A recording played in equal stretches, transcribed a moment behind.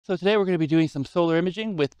So today we're going to be doing some solar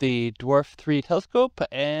imaging with the Dwarf 3 telescope,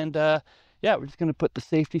 and yeah, we're just going to put the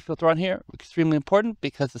safety filter on here. Extremely important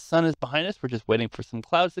because the sun is behind us. We're just waiting for some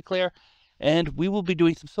clouds to clear, and we will be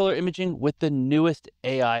doing some solar imaging with the newest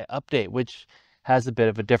AI update, which has a bit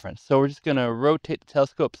of a difference. So we're just going to rotate the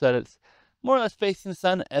telescope so that it's more or less facing the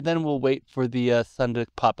sun, and then we'll wait for the sun to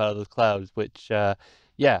pop out of those clouds, which,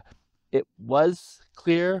 yeah, it was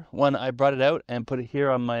clear when I brought it out and put it here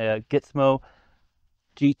on my Gizmo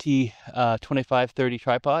GT 2530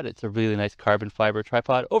 tripod. It's a really nice carbon fiber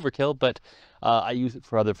tripod. Overkill, but I use it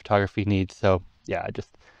for other photography needs. So yeah, I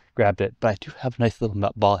just grabbed it. But I do have a nice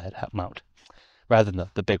little ball head mount rather than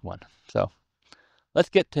the big one. So let's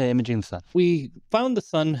get to imaging the sun. We found the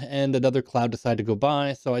sun and another cloud decided to go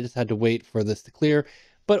by, so I just had to wait for this to clear.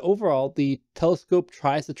 But overall, the telescope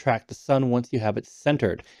tries to track the sun once you have it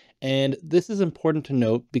centered. And this is important to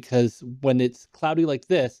note because when it's cloudy like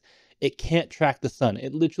this, it can't track the sun.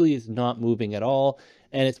 It literally is not moving at all.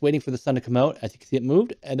 And it's waiting for the sun to come out. As you can see, it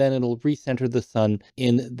moved, and then it'll recenter the sun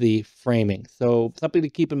in the framing. So something to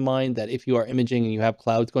keep in mind that if you are imaging and you have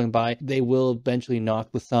clouds going by, they will eventually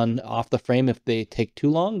knock the sun off the frame if they take too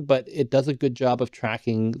long, but it does a good job of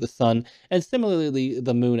tracking the sun. And similarly,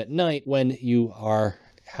 the moon at night when you are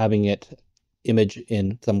having it image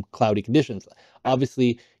in some cloudy conditions.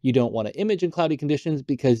 Obviously, you don't want to image in cloudy conditions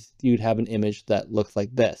because you'd have an image that looks like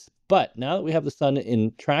this. But now that we have the sun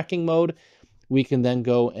in tracking mode, we can then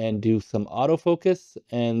go and do some autofocus,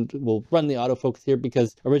 and we'll run the autofocus here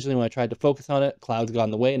because originally when I tried to focus on it, clouds got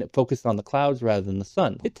in the way and it focused on the clouds rather than the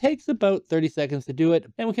sun. It takes about 30 seconds to do it,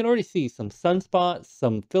 and we can already see some sunspots,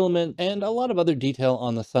 some filament, and a lot of other detail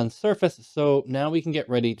on the sun's surface. So now we can get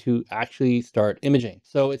ready to actually start imaging.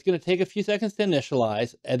 So it's going to take a few seconds to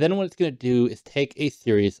initialize, and then what it's going to do is take a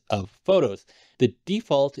series of photos. The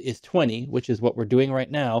default is 20, which is what we're doing right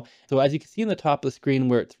now. So as you can see in the top of the screen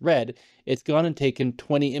where it's red, it's gone and taken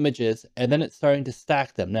 20 images, and then it's starting to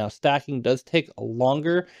stack them. Now, stacking does take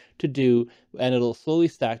longer to do, and it'll slowly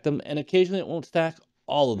stack them, and occasionally it won't stack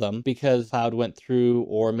all of them because cloud went through,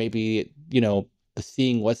 or maybe, the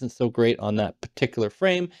seeing wasn't so great on that particular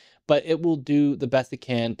frame, but it will do the best it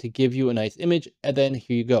can to give you a nice image, and then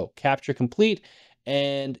here you go. Capture complete.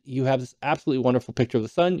 And you have this absolutely wonderful picture of the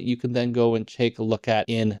sun. You can then go and take a look at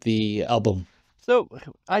in the album. So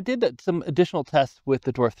I did some additional tests with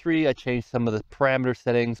the Dwarf 3. I changed some of the parameter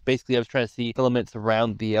settings. Basically, I was trying to see filaments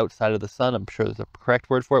around the outside of the sun. I'm sure there's a correct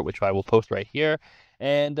word for it, which I will post right here.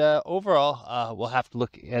 And overall, we'll have to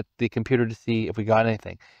look at the computer to see if we got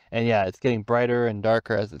anything. And yeah, it's getting brighter and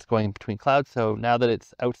darker as it's going between clouds. So now that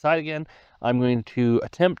it's outside again, I'm going to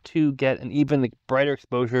attempt to get an even brighter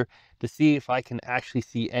exposure to see if I can actually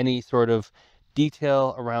see any sort of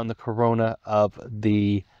detail around the corona of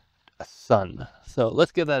the sun. So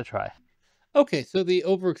let's give that a try. Okay, so the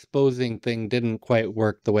overexposing thing didn't quite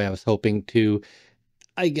work the way I was hoping to.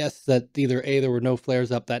 I guess that either A, there were no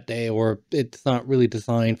flares up that day, or it's not really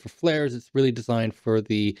designed for flares. It's really designed for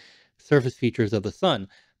the surface features of the sun.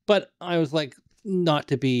 But I was like, not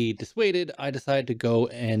to be dissuaded, I decided to go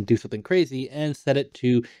and do something crazy and set it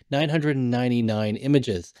to 999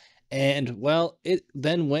 images. And well, it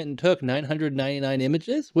then went and took 999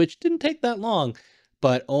 images, which didn't take that long.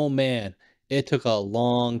 But oh man, it took a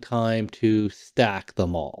long time to stack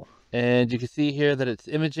them all. And you can see here that it's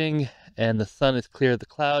imaging and the sun is clear of the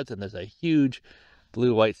clouds, and there's a huge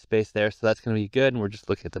blue-white space there, so that's going to be good. And we're just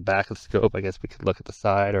looking at the back of the scope. I guess we could look at the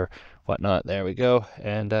side or whatnot. There we go.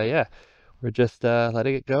 And yeah, we're just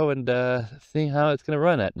letting it go and seeing how it's going to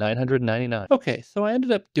run at 999. Okay, so I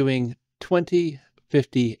ended up doing 20,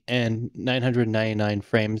 50, and 999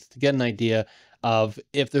 frames to get an idea of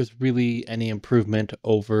if there's really any improvement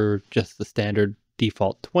over just the standard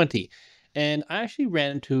default 20. And I actually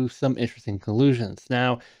ran into some interesting conclusions.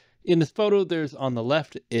 Now, in this photo, there's on the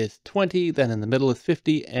left is 20, then in the middle is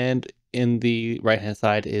 50, and in the right-hand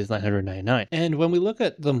side is 999. And when we look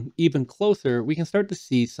at them even closer, we can start to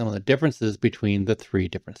see some of the differences between the three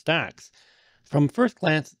different stacks. From first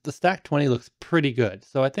glance, the stack 20 looks pretty good.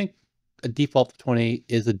 So I think a default of 20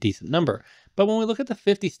 is a decent number. But when we look at the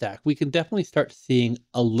 50 stack, we can definitely start seeing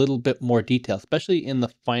a little bit more detail, especially in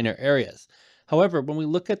the finer areas. However, when we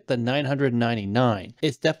look at the 999,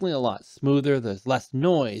 it's definitely a lot smoother. There's less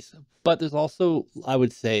noise, but there's also, I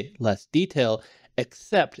would say, less detail,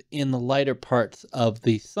 except in the lighter parts of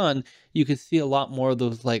the sun, you can see a lot more of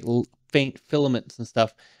those like faint filaments and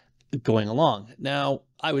stuff going along. Now,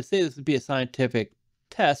 I would say this would be a scientific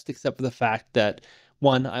test, except for the fact that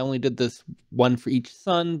one, I only did this one for each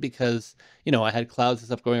sun because, I had clouds and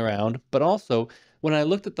stuff going around, but also when I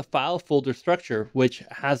looked at the file folder structure, which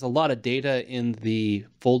has a lot of data in the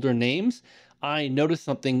folder names, I noticed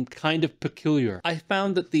something kind of peculiar. I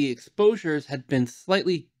found that the exposures had been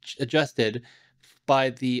slightly adjusted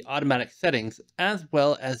by the automatic settings, as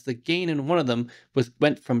well as the gain in one of them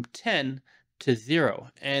went from 10 to 0.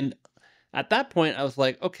 And at that point, I was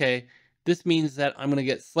like, okay, this means that I'm going to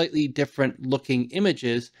get slightly different looking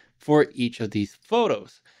images for each of these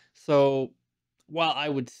photos. So while I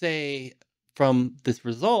would say from this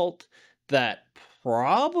result that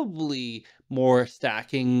probably more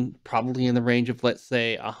stacking, probably in the range of, let's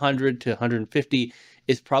say, 100 to 150,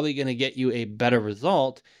 is probably going to get you a better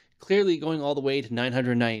result. Clearly, going all the way to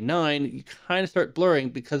 999, you kind of start blurring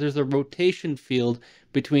because there's a rotation field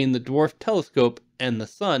between the dwarf telescope and the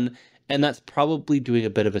sun, and that's probably doing a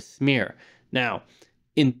bit of a smear. Now,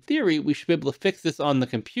 in theory, we should be able to fix this on the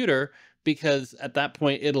computer, because at that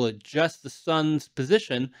point it'll adjust the sun's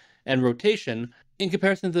position and rotation in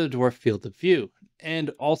comparison to the dwarf field of view.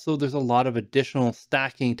 And also there's a lot of additional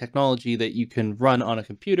stacking technology that you can run on a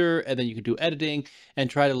computer, and then you can do editing and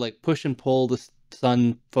try to like push and pull the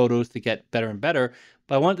sun photos to get better and better.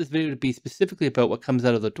 But I want this video to be specifically about what comes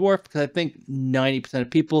out of the dwarf, because I think 90%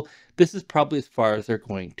 of people, this is probably as far as they're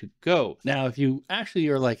going to go. Now, if you actually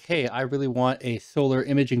are like, hey, I really want a solar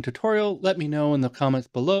imaging tutorial, let me know in the comments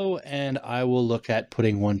below, and I will look at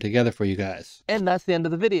putting one together for you guys. And that's the end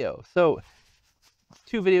of the video. So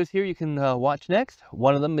 2 videos here you can watch next.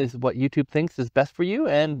 One of them is what YouTube thinks is best for you,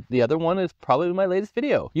 and the other one is probably my latest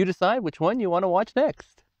video. You decide which one you want to watch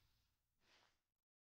next.